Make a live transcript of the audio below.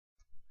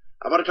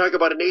I want to talk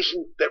about a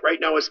nation that right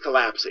now is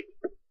collapsing.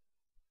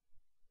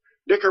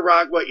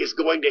 Nicaragua is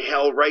going to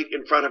hell right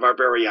in front of our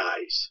very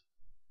eyes.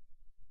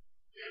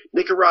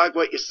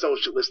 Nicaragua is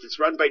socialist. It's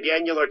run by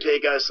Daniel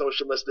Ortega, a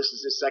socialist. This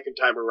is his second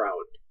time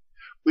around.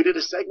 We did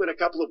a segment a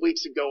couple of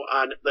weeks ago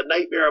on the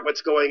nightmare of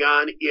what's going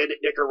on in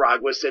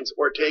Nicaragua since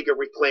Ortega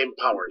reclaimed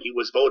power. He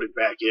was voted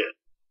back in.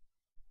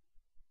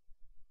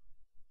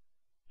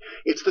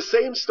 It's the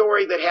same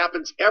story that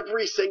happens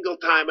every single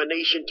time a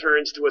nation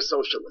turns to a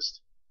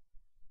socialist.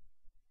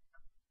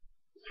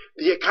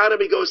 The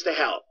economy goes to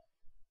hell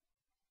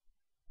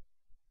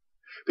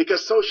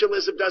because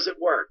socialism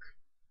doesn't work.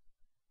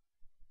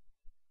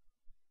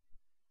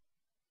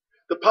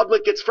 The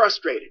public gets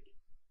frustrated.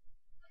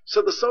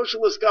 So the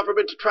socialist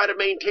government, to try to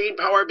maintain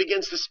power,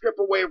 begins to strip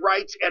away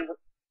rights and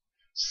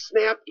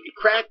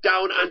crack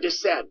down on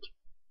dissent.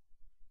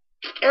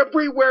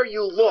 Everywhere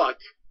you look,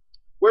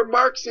 where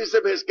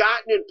Marxism has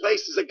gotten in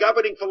place as a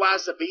governing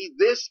philosophy,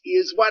 this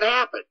is what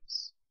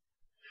happens.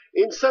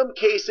 In some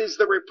cases,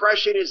 the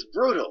repression is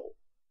brutal.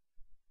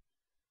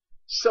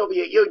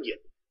 Soviet Union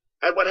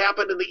and what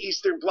happened in the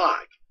Eastern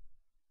Bloc.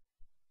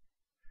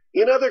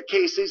 In other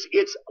cases,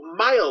 it's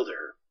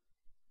milder.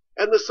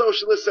 And the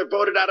socialists are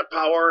voted out of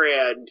power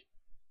and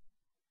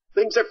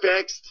things are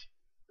fixed.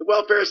 The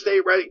welfare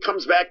state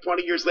comes back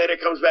 20 years later,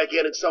 comes back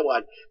in, and so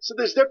on. So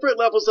there's different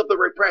levels of the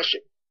repression.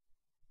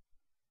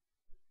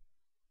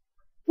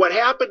 What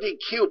happened in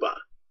Cuba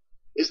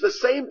is the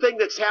same thing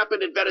that's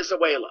happened in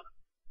Venezuela.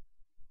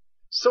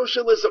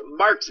 Socialism,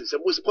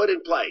 Marxism was put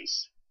in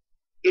place.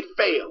 It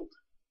failed.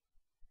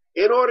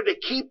 In order to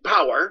keep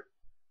power,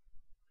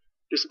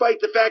 despite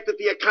the fact that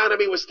the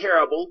economy was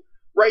terrible,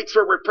 rights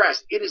were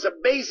repressed. It is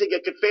amazing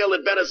it could fail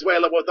in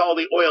Venezuela with all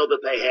the oil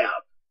that they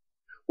have.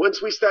 Once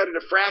we started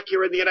to frack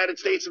here in the United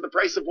States and the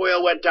price of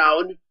oil went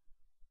down,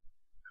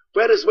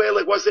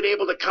 Venezuela wasn't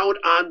able to count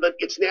on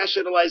its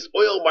nationalized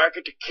oil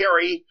market to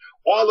carry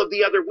all of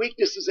the other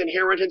weaknesses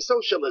inherent in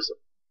socialism.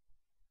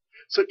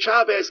 So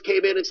Chavez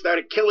came in and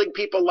started killing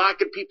people,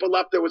 locking people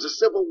up. There was a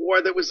civil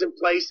war that was in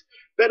place.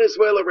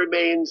 Venezuela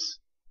remains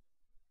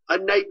a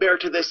nightmare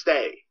to this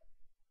day.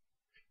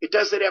 It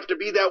doesn't have to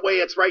be that way.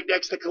 It's right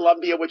next to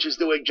Colombia, which is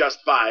doing just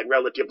fine,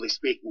 relatively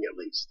speaking at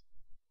least.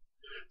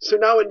 So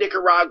now in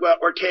Nicaragua,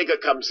 Ortega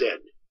comes in.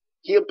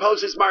 He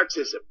imposes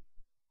Marxism.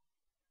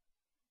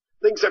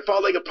 Things are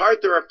falling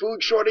apart. There are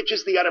food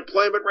shortages. The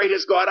unemployment rate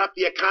has gone up.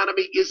 The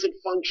economy isn't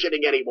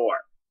functioning anymore.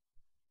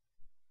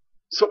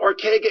 So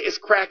Ortega is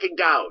cracking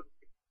down.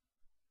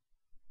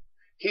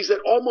 He's in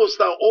almost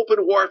now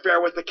open warfare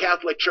with the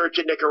Catholic Church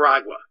in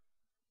Nicaragua.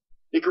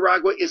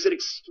 Nicaragua is an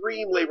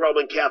extremely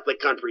Roman Catholic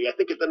country. I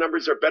think the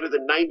numbers are better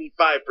than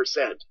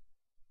 95%.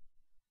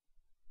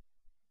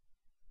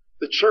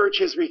 The church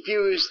has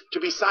refused to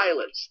be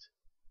silenced.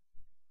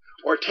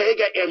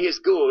 Ortega and his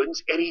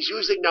goons, and he's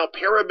using now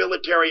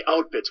paramilitary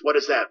outfits. What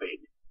does that mean?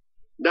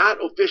 Not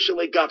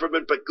officially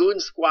government, but goon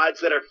squads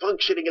that are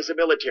functioning as a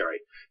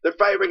military. They're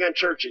firing on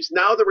churches.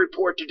 Now the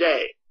report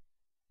today.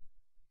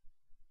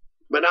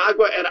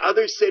 Managua and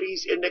other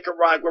cities in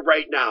Nicaragua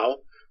right now,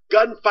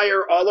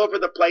 gunfire all over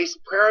the place,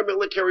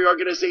 paramilitary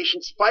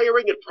organizations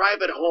firing at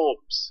private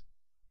homes.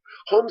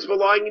 Homes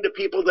belonging to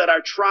people that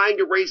are trying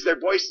to raise their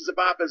voices of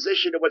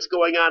opposition to what's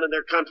going on in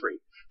their country.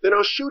 They're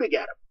now shooting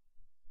at them.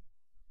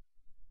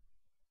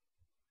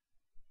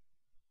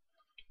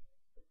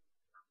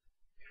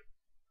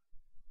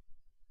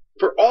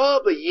 For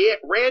all the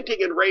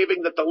ranting and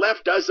raving that the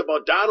left does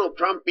about Donald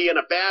Trump being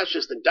a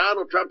fascist and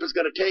Donald Trump is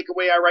going to take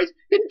away our rights,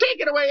 didn't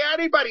take away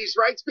anybody's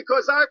rights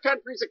because our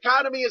country's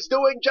economy is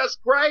doing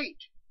just great.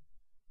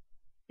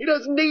 He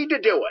doesn't need to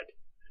do it.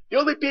 The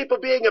only people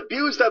being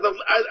abused are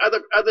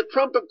the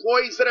Trump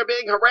employees that are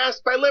being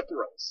harassed by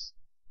liberals.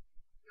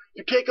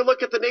 You take a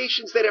look at the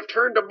nations that have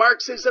turned to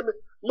Marxism,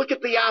 look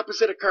at the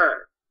opposite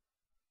occur.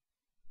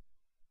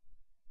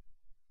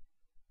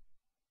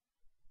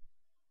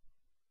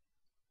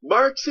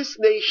 Marxist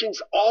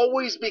nations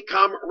always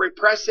become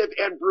repressive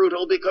and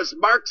brutal because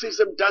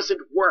Marxism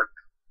doesn't work.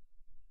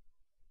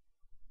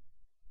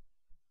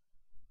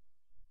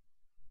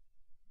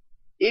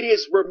 It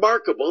is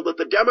remarkable that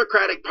the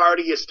Democratic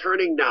Party is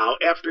turning now,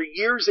 after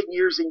years and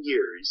years and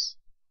years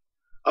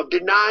of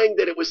denying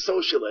that it was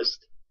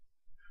socialist,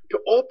 to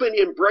open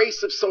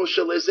embrace of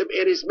socialism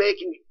and is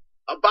making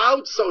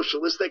avowed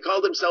socialists, they call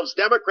themselves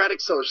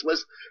democratic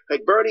socialists,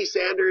 like Bernie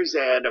Sanders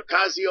and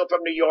Ocasio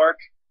from New York,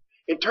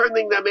 and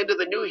turning them into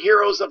the new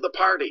heroes of the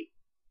party.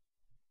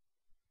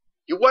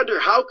 You wonder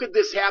how could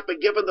this happen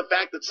given the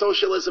fact that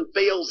socialism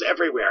fails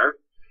everywhere,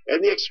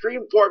 and the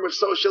extreme form of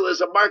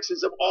socialism,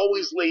 Marxism,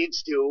 always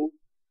leads to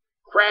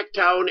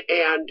crackdown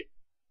and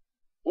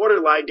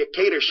borderline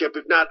dictatorship,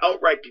 if not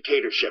outright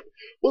dictatorship.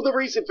 Well, the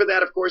reason for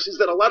that, of course, is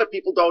that a lot of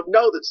people don't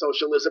know that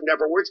socialism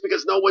never works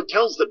because no one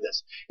tells them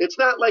this. It's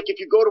not like if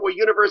you go to a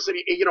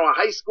university, a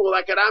high school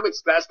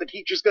economics class, the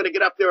teacher's going to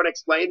get up there and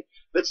explain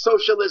that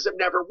socialism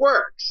never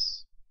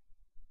works.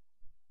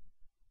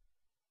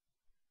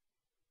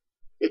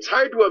 It's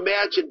hard to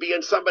imagine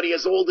being somebody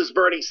as old as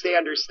Bernie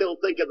Sanders still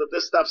thinking that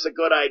this stuff's a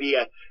good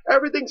idea.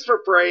 Everything's for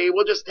free.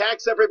 We'll just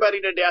tax everybody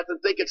to death and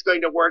think it's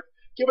going to work,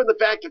 given the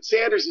fact that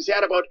Sanders has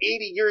had about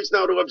 80 years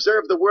now to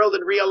observe the world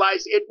and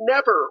realize it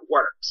never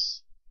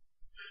works.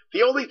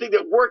 The only thing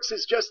that works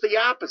is just the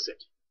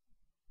opposite.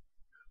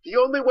 The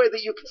only way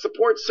that you can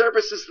support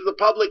services to the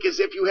public is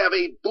if you have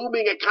a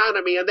booming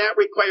economy, and that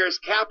requires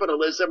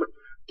capitalism,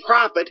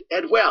 profit,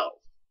 and wealth.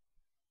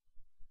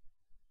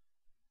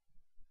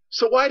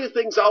 So why do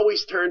things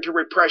always turn to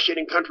repression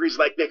in countries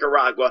like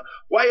Nicaragua?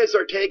 Why is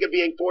Ortega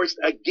being forced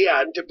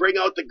again to bring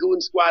out the goon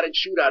squad and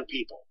shoot on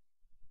people?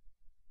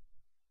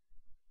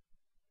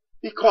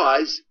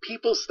 Because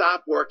people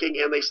stop working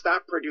and they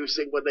stop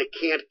producing when they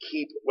can't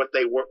keep what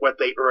they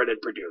earn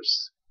and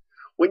produce.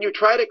 When you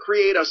try to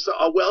create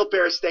a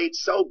welfare state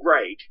so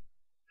great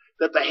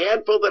that the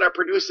handful that are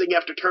producing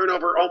have to turn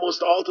over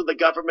almost all to the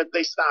government,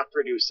 they stop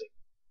producing.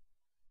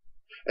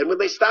 And when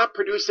they stop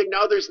producing,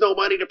 now there's no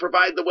money to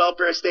provide the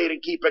welfare state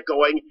and keep it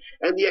going,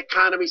 and the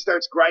economy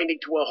starts grinding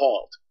to a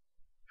halt.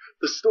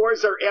 The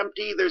stores are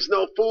empty, there's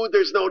no food,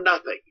 there's no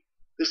nothing.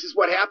 This is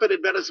what happened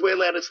in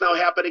Venezuela, and it's now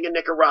happening in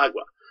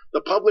Nicaragua.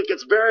 The public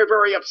gets very,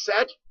 very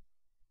upset.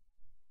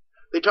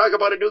 They talk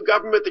about a new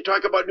government, they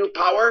talk about new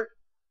power.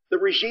 The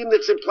regime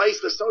that's in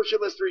place, the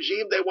socialist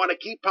regime, they want to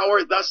keep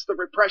power, thus the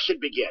repression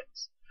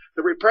begins.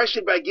 The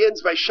repression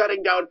begins by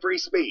shutting down free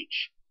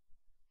speech.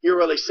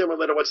 Eerily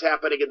similar to what's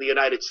happening in the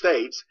United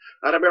States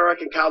on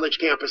American college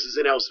campuses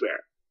and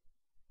elsewhere.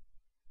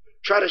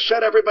 Try to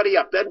shut everybody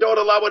up, then don't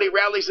allow any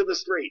rallies in the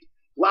street.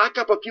 Lock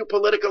up a few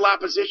political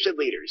opposition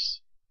leaders.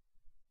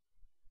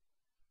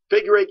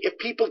 Figuring if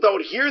people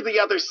don't hear the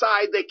other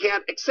side, they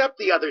can't accept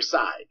the other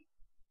side.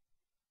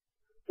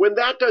 When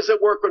that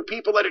doesn't work, when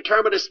people are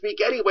determined to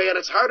speak anyway, and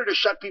it's harder to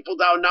shut people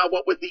down now,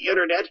 what with the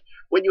internet,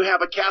 when you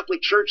have a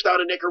Catholic church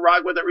down in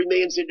Nicaragua that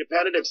remains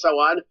independent and so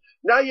on,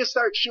 now you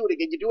start shooting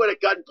and you do it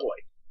at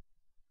gunpoint.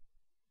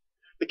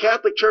 The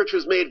Catholic Church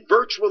was made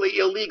virtually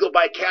illegal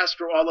by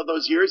Castro all of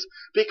those years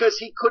because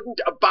he couldn't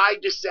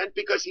abide dissent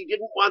because he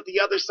didn't want the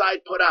other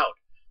side put out.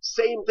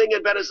 Same thing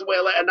in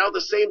Venezuela and now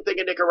the same thing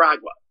in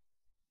Nicaragua.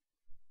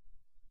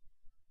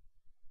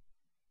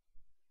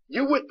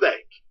 You would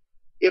think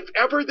if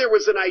ever there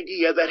was an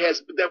idea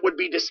that would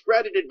be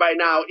discredited by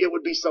now, it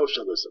would be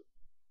socialism.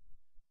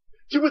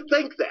 You would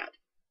think that.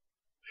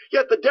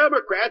 Yet the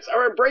Democrats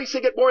are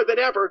embracing it more than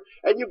ever,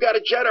 and you've got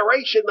a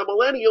generation, the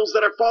millennials,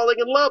 that are falling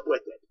in love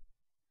with it.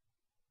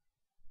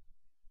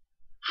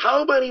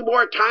 How many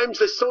more times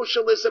does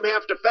socialism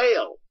have to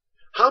fail?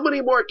 How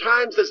many more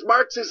times does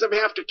Marxism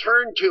have to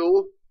turn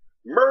to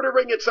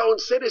murdering its own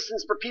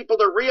citizens for people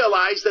to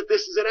realize that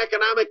this is an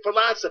economic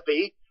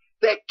philosophy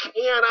that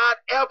cannot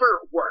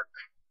ever work?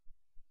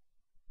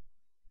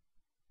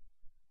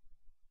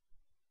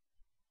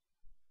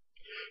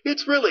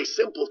 It's really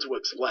simple to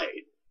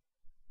explain.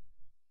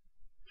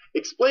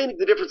 Explaining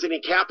the difference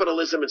between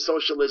capitalism and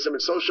socialism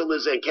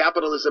and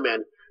capitalism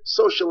and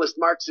socialist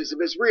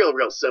Marxism is real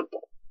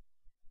simple.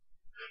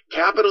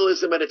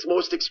 Capitalism at its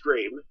most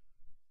extreme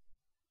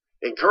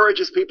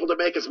encourages people to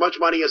make as much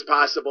money as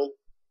possible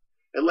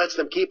and lets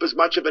them keep as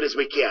much of it as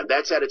we can.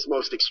 That's at its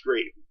most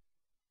extreme.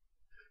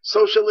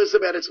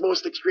 Socialism at its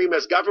most extreme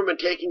has government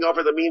taking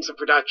over the means of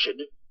production,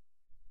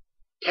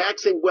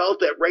 taxing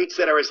wealth at rates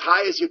that are as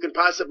high as you can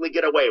possibly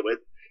get away with,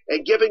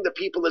 and giving the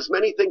people as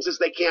many things as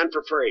they can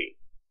for free.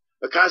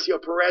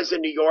 Ocasio-Perez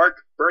in New York,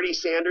 Bernie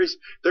Sanders,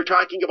 they're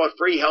talking about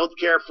free health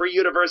care, free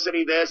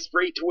university this,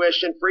 free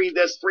tuition, free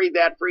this, free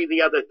that, free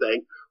the other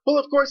thing. Well,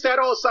 of course, that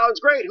all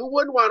sounds great. Who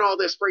wouldn't want all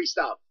this free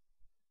stuff?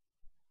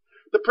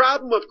 The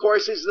problem, of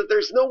course, is that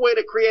there's no way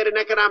to create an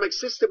economic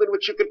system in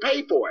which you can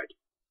pay for it.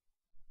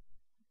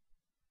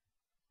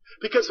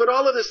 Because when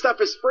all of this stuff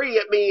is free,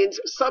 it means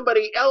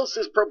somebody else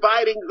is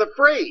providing the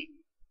free.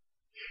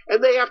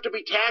 And they have to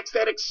be taxed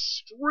at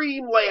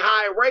extremely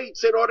high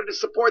rates in order to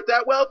support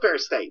that welfare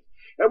state.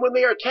 And when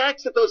they are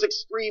taxed at those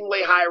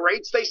extremely high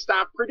rates, they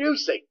stop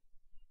producing.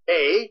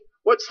 A,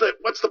 what's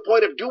the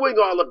point of doing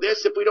all of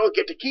this if we don't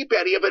get to keep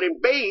any of it?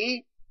 And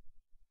B,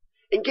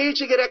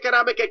 engaging in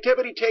economic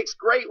activity takes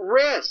great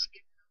risk.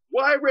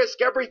 Why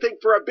risk everything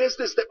for a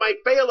business that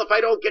might fail if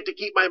I don't get to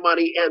keep my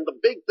money? And the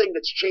big thing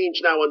that's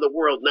changed now in the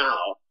world now,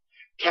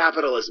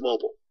 capital is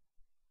mobile.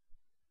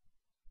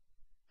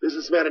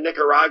 Businessman in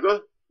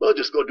Nicaragua, well,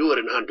 just go do it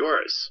in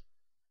Honduras.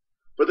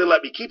 But they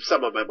let me keep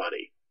some of my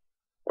money.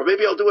 Or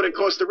maybe I'll do it in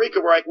Costa Rica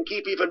where I can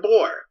keep even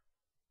more.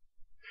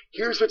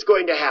 Here's what's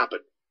going to happen.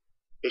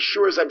 As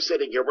sure as I'm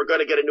sitting here, we're going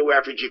to get a new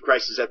refugee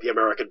crisis at the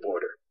American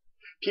border.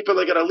 People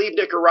are going to leave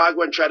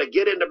Nicaragua and try to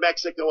get into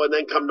Mexico and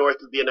then come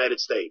north of the United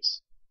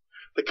States.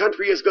 The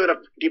country is going to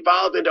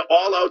devolve into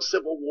all-out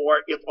civil war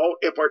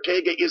if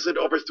Ortega isn't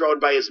overthrown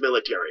by his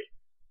military.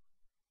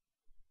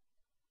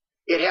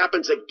 It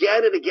happens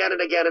again and again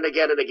and again and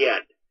again and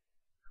again.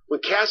 When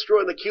Castro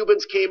and the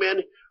Cubans came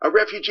in, a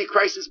refugee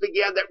crisis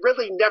began that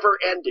really never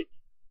ended.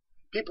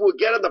 People would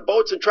get on the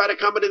boats and try to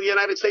come into the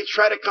United States,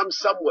 try to come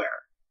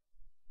somewhere.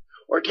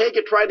 or take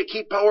it trying to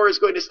keep power is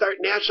going to start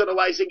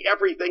nationalizing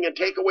everything and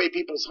take away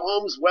people's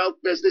homes, wealth,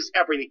 business,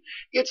 everything.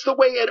 It's the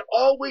way it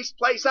always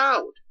plays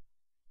out.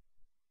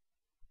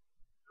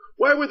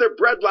 Why were there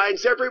bread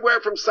lines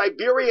everywhere from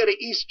Siberia to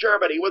East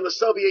Germany when the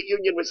Soviet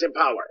Union was in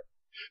power?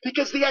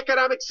 Because the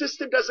economic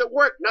system doesn't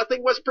work.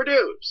 Nothing was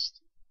produced.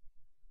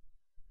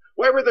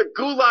 Why were there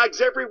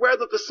gulags everywhere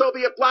that the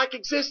Soviet bloc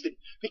existed?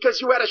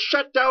 Because you had to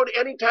shut down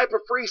any type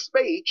of free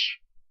speech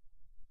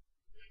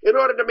in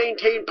order to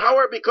maintain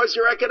power because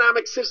your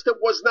economic system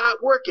was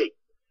not working.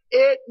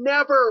 It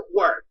never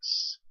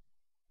works.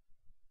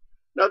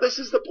 Now, this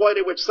is the point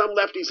at which some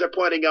lefties are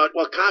pointing out,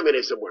 well,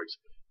 communism works.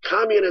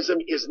 Communism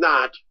is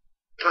not.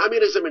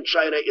 Communism in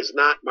China is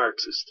not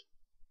Marxist.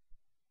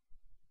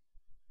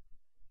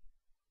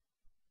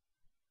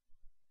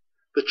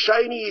 The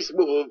Chinese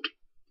moved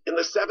in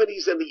the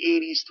 70s and the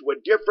 80s to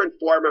a different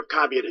form of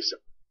communism,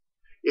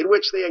 in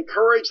which they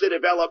encouraged the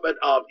development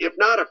of, if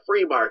not a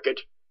free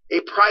market, a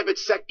private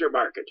sector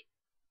market.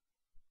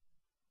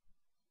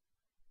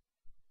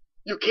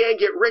 You can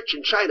get rich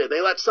in China.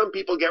 They let some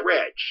people get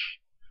rich.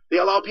 They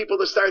allow people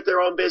to start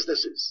their own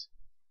businesses.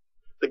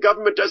 The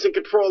government doesn't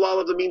control all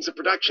of the means of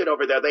production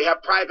over there. They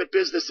have private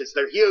businesses.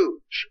 They're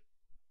huge.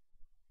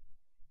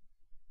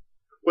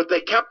 What they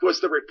kept was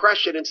the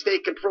repression and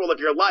state control of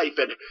your life,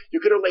 and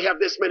you can only have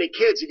this many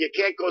kids, and you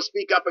can't go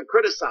speak up and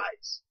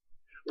criticize.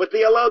 But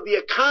they allowed the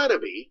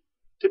economy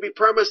to be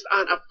premised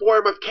on a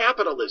form of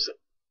capitalism.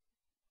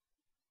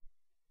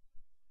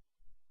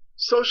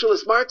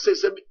 Socialist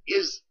Marxism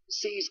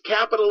sees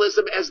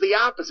capitalism as the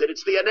opposite.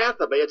 It's the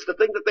anathema. It's the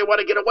thing that they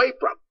want to get away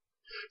from.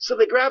 So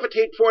they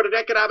gravitate toward an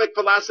economic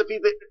philosophy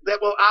that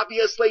will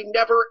obviously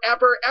never,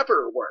 ever,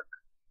 ever work.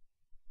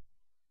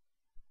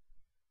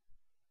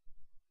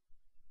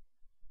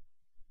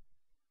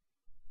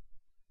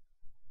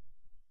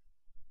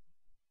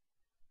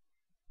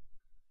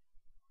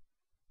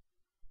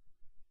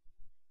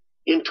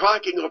 In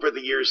talking over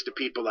the years to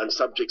people on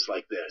subjects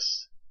like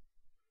this,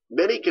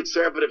 many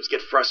conservatives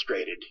get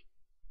frustrated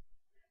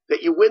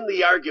that you win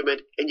the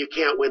argument and you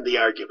can't win the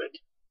argument.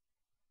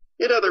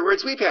 In other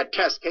words, we've had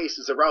test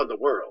cases around the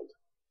world.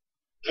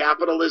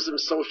 Capitalism,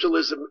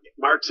 socialism,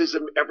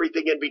 Marxism,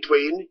 everything in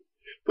between.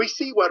 We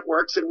see what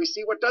works and we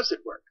see what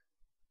doesn't work.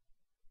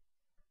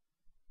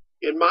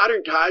 In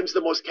modern times, the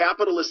most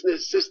capitalist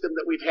system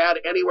that we've had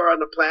anywhere on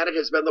the planet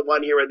has been the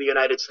one here in the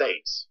United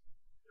States.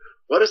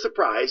 What a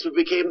surprise. We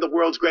became the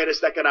world's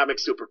greatest economic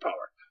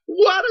superpower.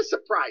 What a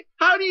surprise.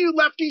 How do you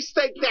lefties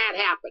think that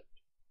happened?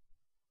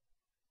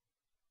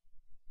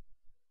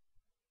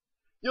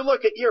 You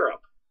look at Europe.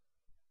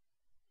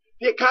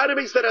 The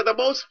economies that are the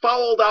most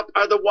fouled up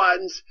are the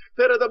ones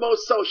that are the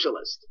most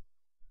socialist.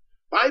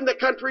 Find the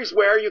countries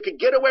where you can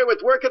get away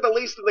with working the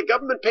least and the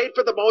government paid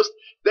for the most.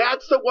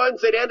 That's the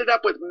ones that ended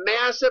up with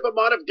massive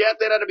amount of debt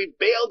that had to be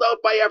bailed out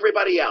by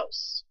everybody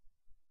else.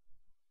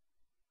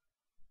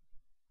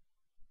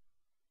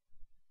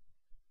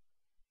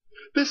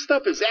 This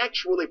stuff is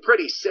actually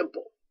pretty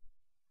simple.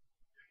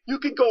 You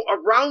can go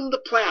around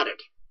the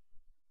planet.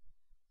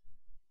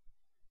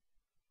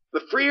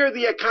 The freer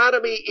the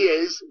economy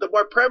is, the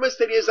more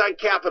premised it is on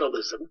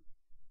capitalism,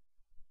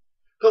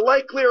 the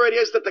likelier it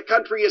is that the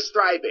country is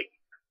thriving.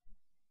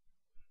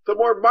 The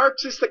more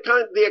Marxist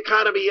the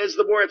economy is,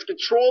 the more it's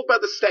controlled by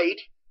the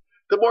state,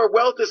 the more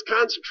wealth is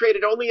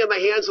concentrated only in the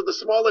hands of the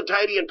small and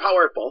tiny and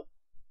powerful,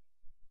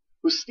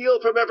 who steal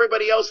from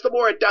everybody else, the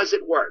more it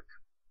doesn't work.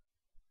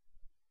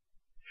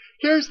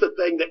 Here's the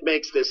thing that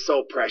makes this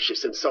so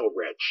precious and so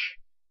rich.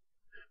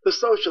 The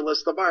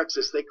socialists, the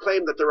Marxists, they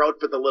claim that they're out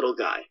for the little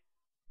guy.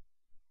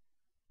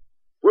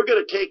 We're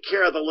going to take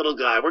care of the little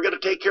guy. We're going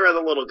to take care of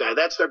the little guy.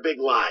 That's their big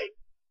lie.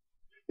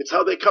 It's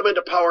how they come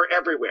into power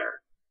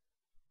everywhere.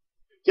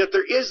 Yet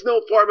there is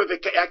no form of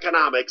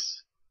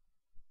economics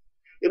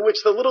in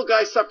which the little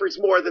guy suffers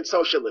more than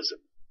socialism.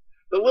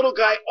 The little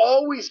guy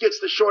always gets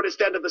the shortest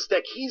end of the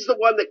stick. He's the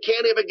one that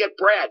can't even get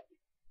bread.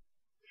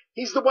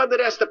 He's the one that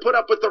has to put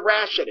up with the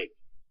rationing.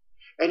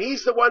 And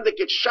he's the one that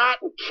gets shot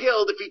and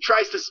killed if he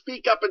tries to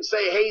speak up and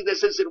say, hey,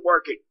 this isn't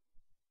working.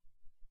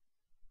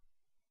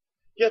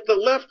 Yet the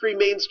left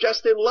remains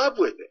just in love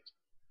with it.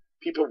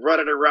 People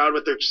running around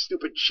with their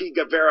stupid Che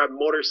Guevara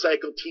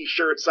motorcycle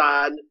t-shirts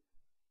on,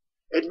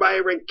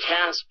 admiring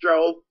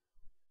Castro,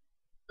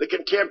 the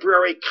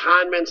contemporary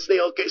conman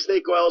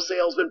snake oil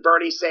salesman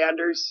Bernie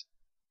Sanders.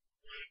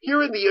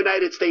 Here in the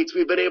United States,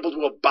 we've been able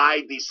to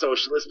abide these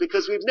socialists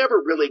because we've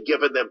never really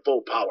given them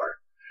full power.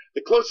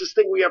 The closest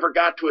thing we ever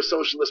got to a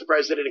socialist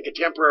president in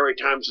contemporary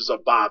times was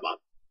Obama.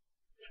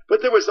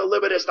 But there was a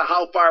limit as to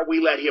how far we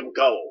let him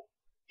go.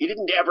 He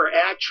didn't ever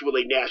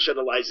actually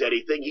nationalize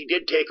anything. He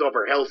did take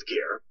over health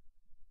care.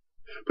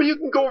 But you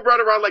can go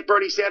run around like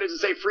Bernie Sanders and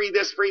say free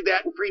this, free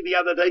that, and free the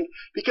other thing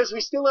because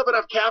we still have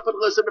enough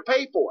capitalism to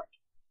pay for it.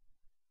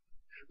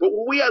 But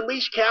when we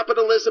unleash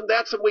capitalism,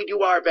 that's when we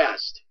do our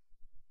best.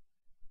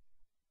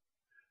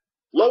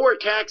 Lower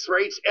tax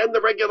rates, end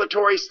the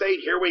regulatory state.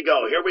 Here we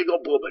go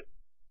booming.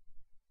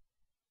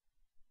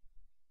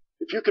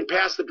 If you can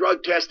pass the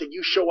drug test and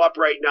you show up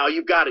right now,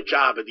 you've got a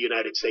job in the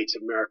United States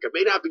of America. It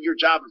may not be your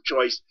job of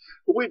choice,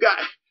 but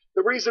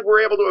the reason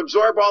we're able to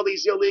absorb all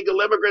these illegal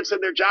immigrants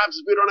and their jobs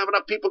is we don't have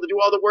enough people to do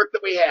all the work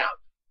that we have.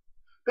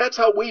 That's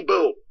how we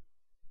boom.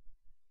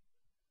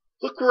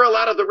 Look where a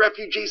lot of the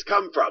refugees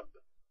come from.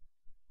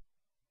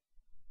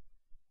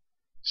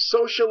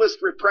 Socialist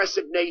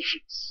repressive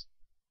nations.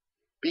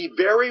 Be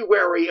very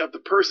wary of the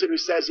person who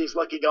says he's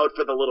looking out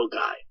for the little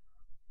guy.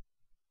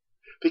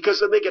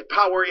 Because when they get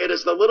power, it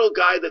is the little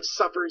guy that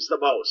suffers the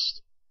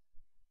most.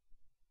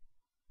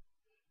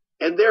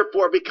 And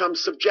therefore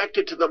becomes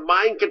subjected to the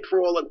mind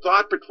control and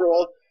thought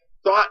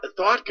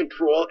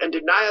control and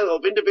denial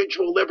of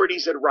individual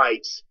liberties and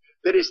rights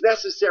that is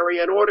necessary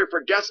in order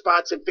for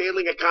despots and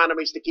failing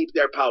economies to keep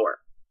their power.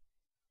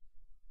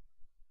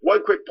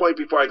 One quick point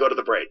before I go to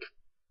the break.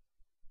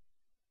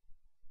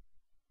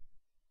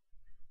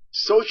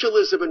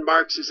 Socialism and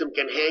Marxism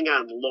can hang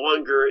on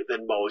longer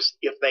than most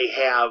if they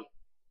have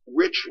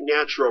rich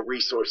natural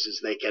resources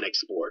they can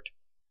export.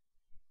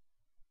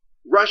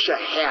 Russia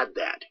had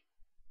that.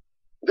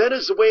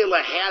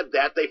 Venezuela had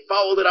that. They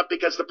followed it up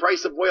because the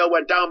price of oil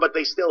went down, but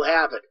they still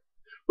have it.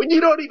 When you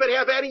don't even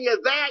have any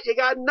of that, you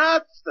got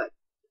nothing.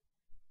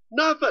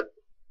 Nothing.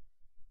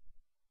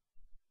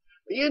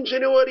 The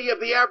ingenuity of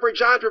the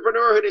average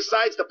entrepreneur who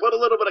decides to put a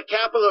little bit of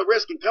capital at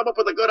risk and come up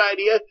with a good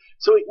idea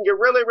so he can get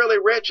really, really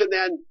rich and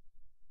then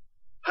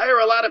hire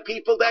a lot of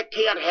people, that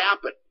can't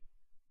happen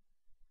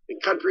in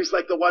countries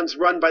like the ones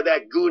run by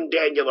that goon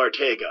Daniel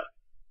Ortega.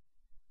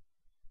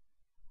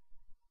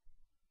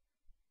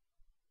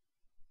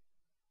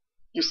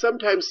 You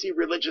sometimes see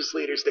religious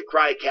leaders that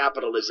cry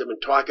capitalism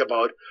and talk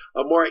about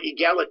a more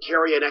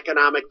egalitarian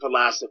economic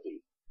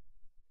philosophy.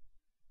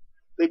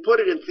 They put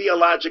it in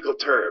theological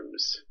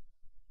terms.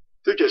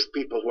 They're just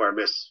people who are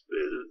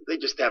they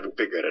just haven't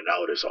figured it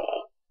out is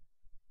all.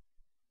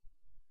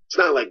 It's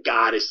not like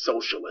God is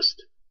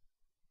socialist.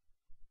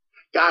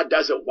 God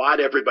doesn't want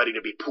everybody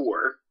to be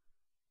poor.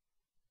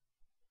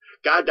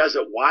 God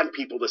doesn't want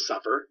people to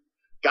suffer.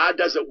 God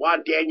doesn't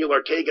want Daniel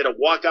Ortega to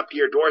walk up to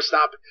your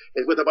doorstep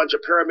with a bunch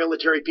of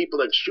paramilitary people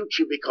and shoot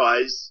you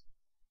because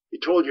you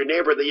told your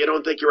neighbor that you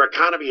don't think your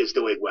economy is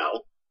doing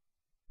well.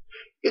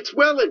 It's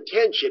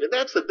well-intentioned, and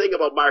that's the thing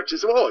about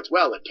Marxism. Oh, it's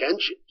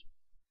well-intentioned.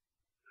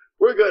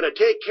 We're going to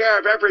take care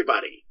of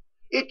everybody.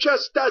 It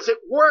just doesn't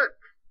work.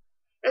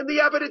 And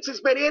the evidence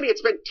has been in.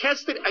 It's been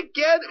tested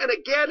again and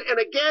again and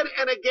again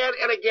and again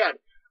and again.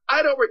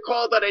 I don't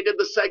recall that I did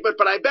the segment,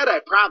 but I bet I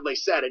probably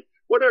said it.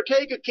 When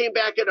Ortega came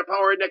back into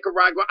power in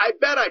Nicaragua, I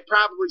bet I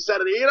probably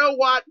said it. You know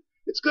what?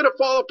 It's going to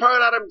fall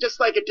apart on him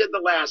just like it did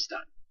the last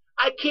time.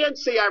 I can't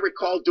say I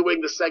recall doing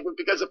the segment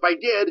because if I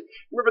did,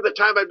 remember the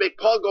time I'd make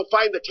Paul go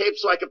find the tape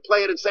so I could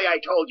play it and say I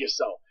told you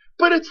so.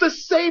 But it's the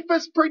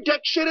safest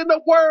prediction in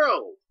the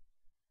world.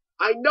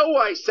 I know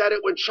I said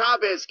it when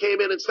Chavez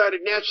came in and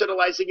started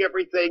nationalizing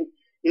everything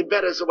in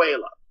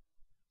Venezuela.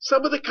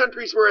 Some of the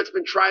countries where it's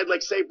been tried,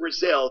 like, say,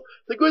 Brazil,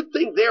 the good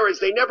thing there is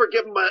they never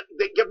give them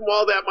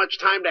all that much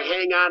time to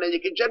hang on, and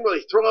you can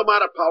generally throw them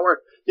out of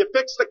power. You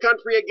fix the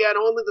country again,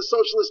 only the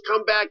socialists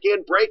come back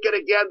in, break it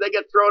again, they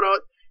get thrown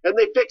out, and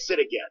they fix it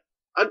again.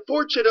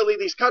 Unfortunately,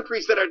 these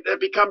countries that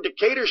become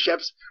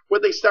dictatorships,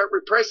 when they start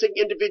repressing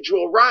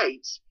individual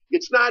rights,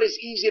 it's not as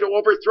easy to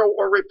overthrow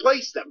or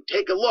replace them.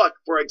 Take a look,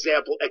 for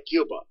example, at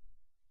Cuba.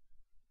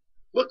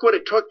 Look what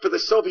it took for the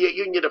Soviet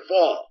Union to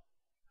fall.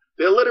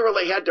 They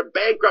literally had to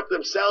bankrupt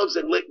themselves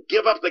and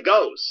give up the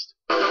ghost.